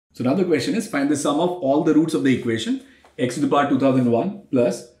So now the question is, find the sum of all the roots of the equation x to the power 2001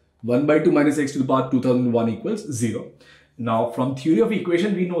 plus 1 by 2 minus x to the power 2001 equals 0. Now from theory of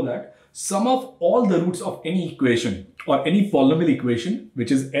equation, we know that sum of all the roots of any equation or any polynomial equation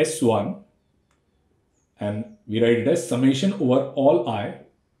which is S1, and we write it as summation over all I,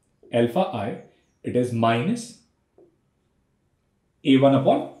 alpha I, it is minus A1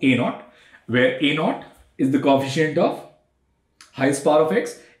 upon A0, where A0 is the coefficient of highest power of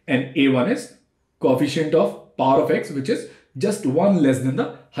x and A1 is coefficient of power of x, which is just one less than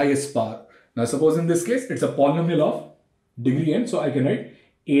the highest power. Now suppose in this case it's a polynomial of degree n, so I can write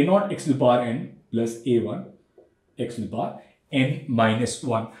A0 x to the power n plus A1 x to the power n minus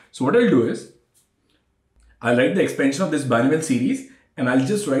 1. So what I'll do is, I'll write the expansion of this binomial series and I'll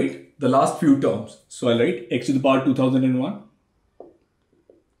just write the last few terms. So I'll write x to the power 2001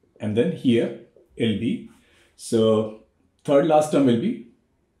 and then here it'll be, so third last term will be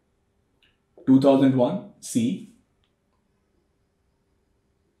 2001 c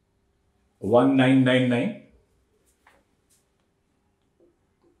 1999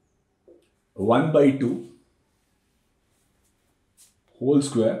 1 by 2 whole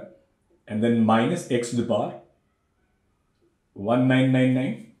square and then minus x to the power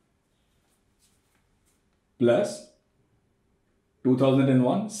 1999 plus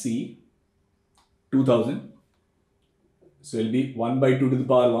 2001 c 2000. So it will be 1 by 2 to the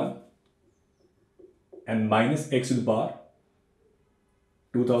power 1 and minus x to the power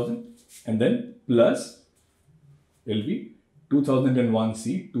 2000 and then plus it will be 2001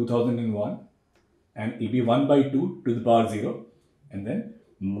 c 2001 and it will be 1 by 2 to the power 0 and then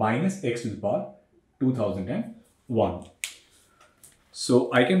minus x to the power 2001.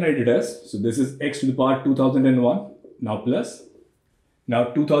 So I can write it as, so this is x to the power 2001 now plus, now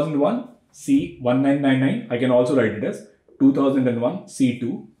 2001 c 1999, I can also write it as 2001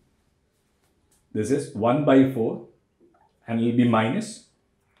 c2, this is 1 by 4 and it will be minus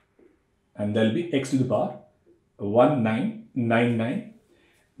and there will be x to the power 1999.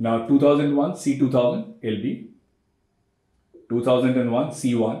 Now 2001 c2000 it will be 2001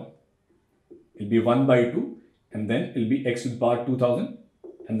 c1, it will be 1 by 2 and then it will be x to the power 2000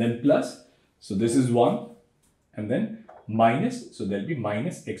 and then plus, so this is 1 and then minus, so there will be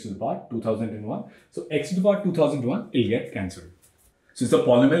minus x to the power 2001. So x to the power 2001 will get cancelled. So it's a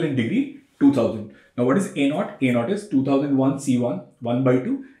polynomial in degree 2000. Now what is A0? A0 is 2001 c1 1 by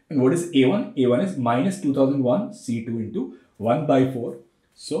 2 and what is A1? A1 is minus 2001 c2 into 1 by 4.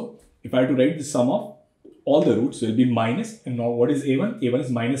 So if I have to write the sum of all the roots, it will be minus, and now what is A1? A1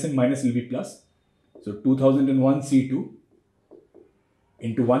 is minus and minus will be plus. So 2001 c2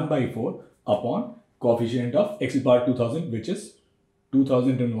 into 1 by 4 upon coefficient of x to the power 2000, which is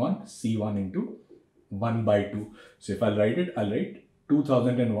 2001 c1 into 1 by 2. So if I'll write it, I'll write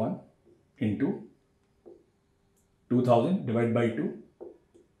 2001 into 2000 divided by 2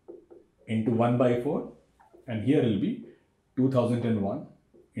 into 1 by 4 and here will be 2001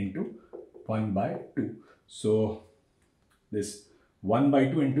 into 1 by 2. So this 1 by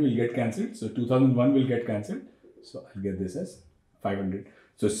 2 into will get cancelled. So 2001 will get cancelled. So I'll get this as 500.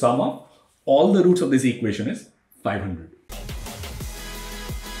 So sum of all the roots of this equation is 500.